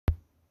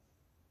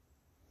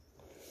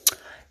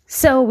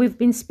So we've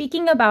been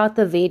speaking about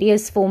the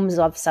various forms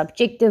of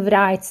subjective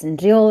rights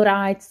and real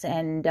rights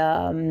and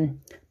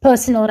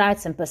personal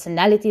rights and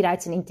personality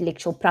rights and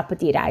intellectual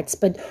property rights.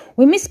 But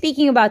when we're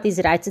speaking about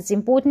these rights, it's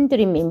important to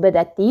remember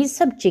that these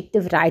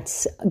subjective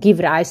rights give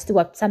rise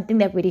to something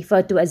that we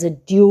refer to as a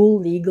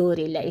dual legal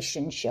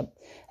relationship,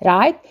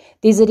 right?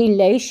 There's a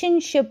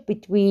relationship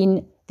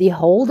between the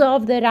holder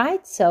of the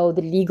right, so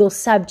the legal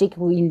subject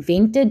who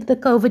invented the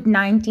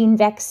COVID-19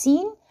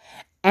 vaccine,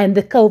 and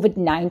the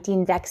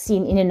COVID-19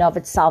 vaccine in and of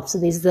itself. So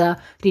there's the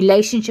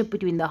relationship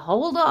between the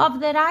holder of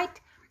the right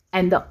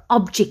and the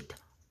object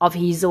of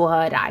his or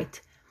her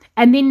right.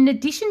 And then in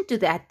addition to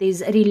that,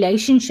 there's a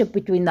relationship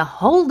between the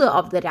holder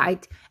of the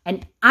right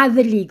and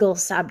other legal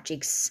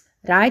subjects,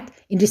 right,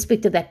 in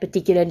respect of that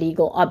particular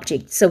legal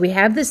object. So we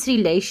have this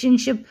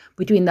relationship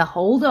between the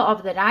holder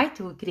of the right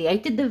who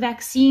created the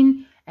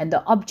vaccine and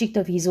the object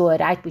of his or her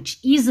right, which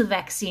is a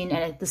vaccine. And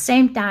at the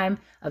same time,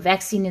 a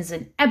vaccine is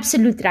an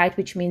absolute right,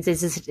 which means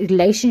there's this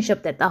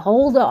relationship that the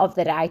holder of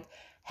the right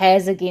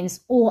has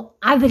against all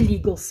other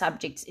legal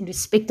subjects in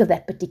respect of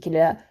that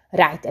particular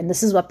right. And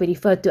this is what we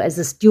refer to as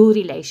this dual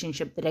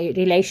relationship, the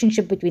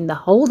relationship between the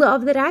holder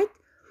of the right,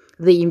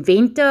 the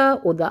inventor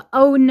or the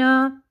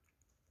owner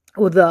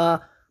or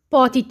the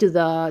party to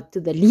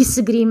the lease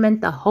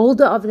agreement, the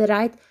holder of the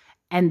right,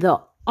 and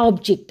the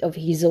object of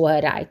his or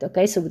her right.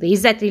 Okay, so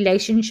there's that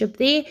relationship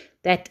there,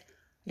 that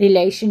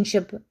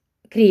relationship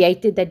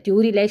created that dual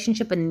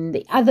relationship, and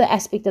the other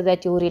aspect of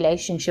that dual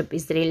relationship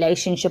is the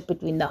relationship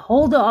between the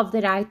holder of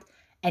the right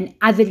and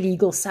other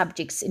legal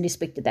subjects in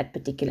respect to that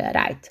particular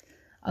right.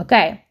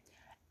 Okay,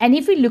 and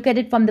if we look at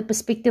it from the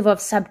perspective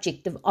of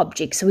subjective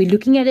objects, so we're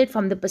looking at it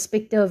from the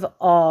perspective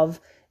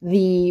of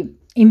the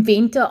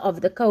inventor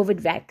of the COVID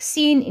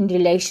vaccine in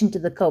relation to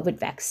the COVID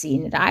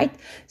vaccine, right?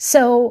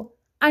 So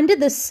under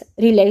this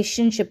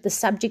relationship, the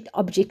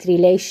subject-object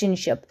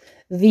relationship,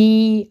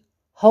 the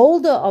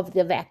holder of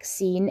the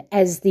vaccine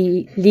as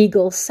the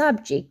legal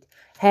subject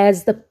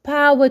has the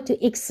power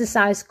to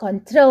exercise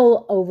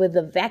control over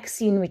the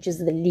vaccine, which is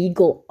the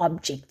legal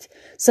object.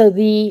 So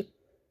the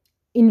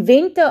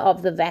inventor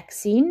of the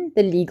vaccine,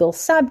 the legal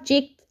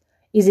subject,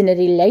 is in a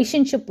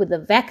relationship with the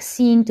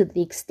vaccine to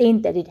the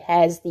extent that it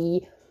has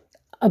the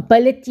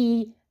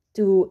ability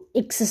to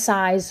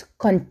exercise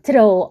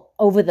control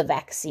over the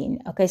vaccine.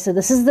 Okay, so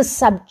this is the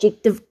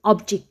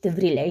subjective-objective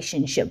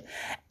relationship.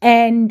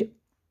 And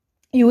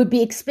you would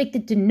be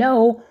expected to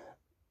know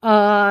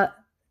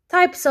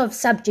types of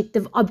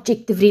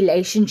subjective-objective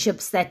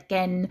relationships that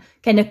can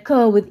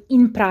occur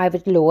within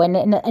private law.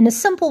 And a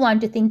simple one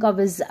to think of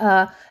is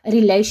a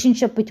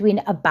relationship between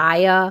a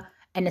buyer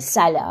and a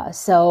seller.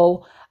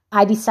 So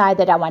I decide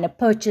that I want to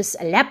purchase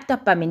a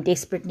laptop. I'm in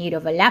desperate need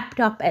of a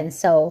laptop. And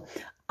so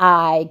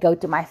I go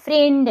to my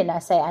friend and I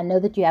say, I know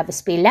that you have a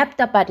spare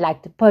laptop. I'd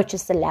like to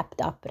purchase the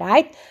laptop,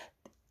 right?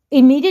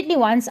 Immediately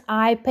once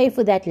I pay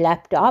for that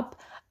laptop,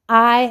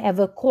 I have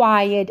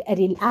acquired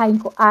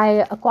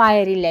I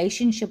acquire a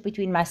relationship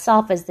between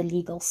myself as the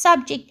legal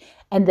subject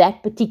and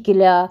that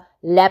particular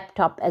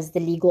laptop as the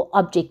legal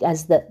object,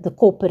 as the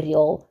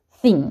corporeal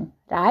thing,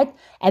 right?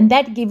 And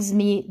that gives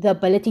me the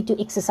ability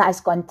to exercise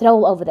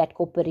control over that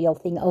corporeal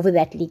thing, over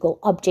that legal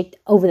object,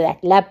 over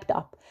that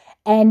laptop.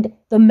 And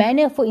the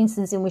manner, for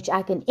instance, in which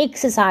I can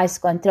exercise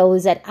control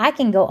is that I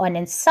can go on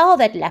and sell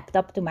that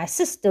laptop to my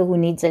sister who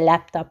needs a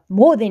laptop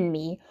more than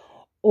me.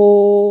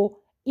 Or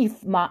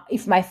if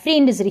my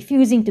friend is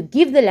refusing to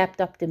give the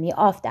laptop to me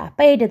after I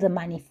paid her the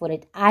money for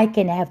it, I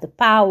can have the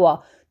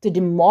power to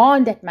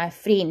demand that my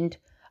friend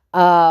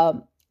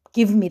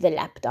give me the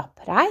laptop,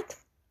 right?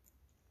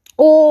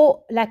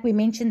 Or like we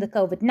mentioned, the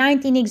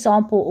COVID-19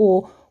 example,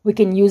 or we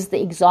can use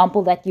the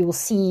example that you will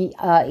see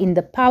in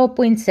the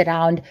PowerPoints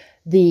around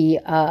the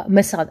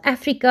Miss South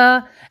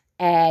Africa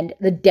and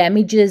the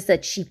damages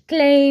that she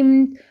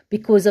claimed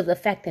because of the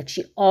fact that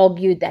she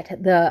argued that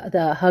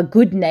her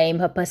good name,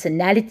 her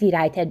personality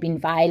right had been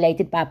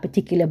violated by a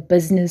particular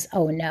business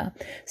owner.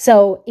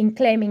 So in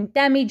claiming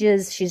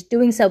damages, she's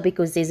doing so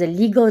because there's a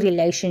legal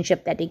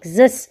relationship that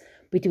exists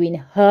between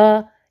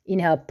her, in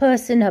her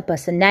person, her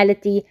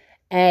personality,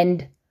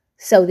 and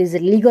so there's a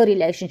legal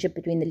relationship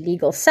between the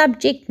legal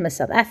subject, Miss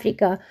South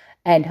Africa,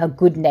 and her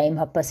good name,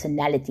 her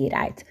personality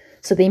right.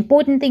 So the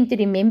important thing to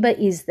remember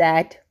is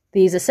that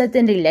there's a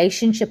certain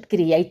relationship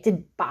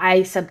created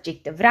by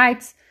subjective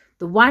rights.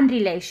 The one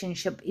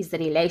relationship is the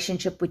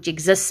relationship which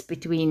exists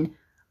between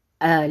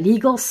a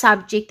legal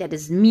subject, that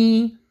is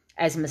me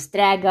as Ms.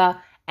 Draga,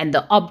 and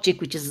the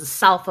object, which is the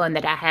cell phone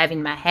that I have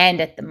in my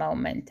hand at the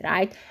moment,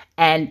 right?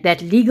 And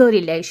that legal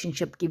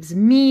relationship gives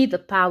me the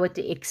power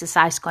to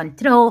exercise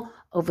control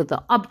over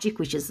the object,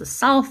 which is the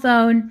cell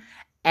phone.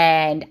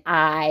 And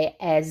I,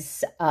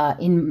 as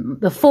in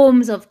the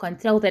forms of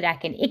control that I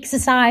can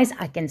exercise,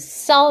 I can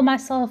sell my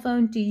cell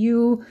phone to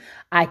you.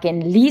 I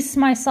can lease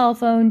my cell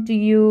phone to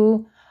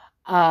you.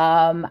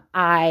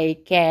 I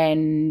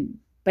can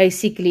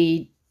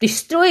basically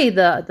destroy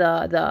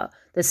the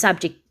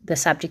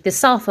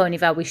cell phone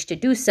if I wish to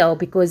do so,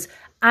 because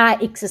I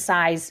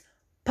exercise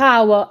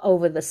power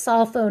over the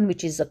cell phone,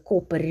 which is a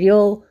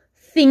corporeal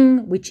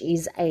thing which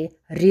is a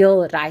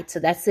real right. So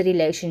that's the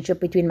relationship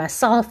between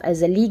myself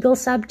as a legal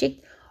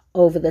subject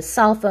over the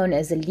cell phone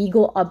as a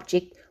legal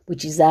object,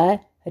 which is a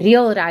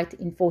real right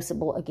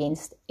enforceable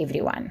against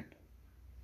everyone.